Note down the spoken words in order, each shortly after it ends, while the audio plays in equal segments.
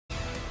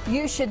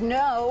You should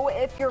know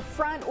if your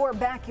front or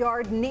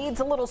backyard needs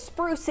a little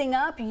sprucing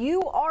up,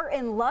 you are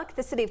in luck.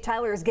 The city of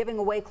Tyler is giving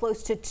away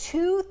close to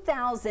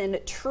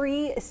 2,000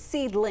 tree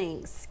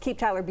seedlings. Keep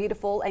Tyler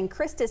Beautiful and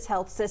Christus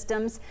Health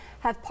Systems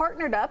have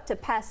partnered up to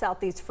pass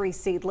out these free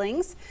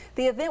seedlings.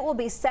 The event will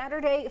be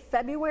Saturday,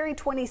 February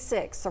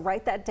 26th, so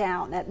write that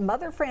down, at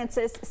Mother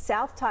Francis,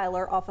 South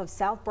Tyler off of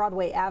South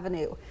Broadway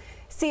Avenue.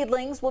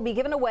 Seedlings will be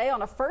given away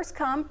on a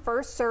first-come,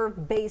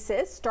 first-served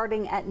basis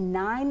starting at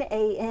 9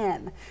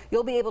 a.m.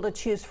 You'll be able to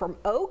choose from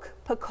oak,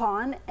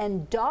 pecan,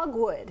 and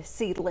dogwood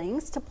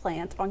seedlings to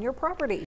plant on your property.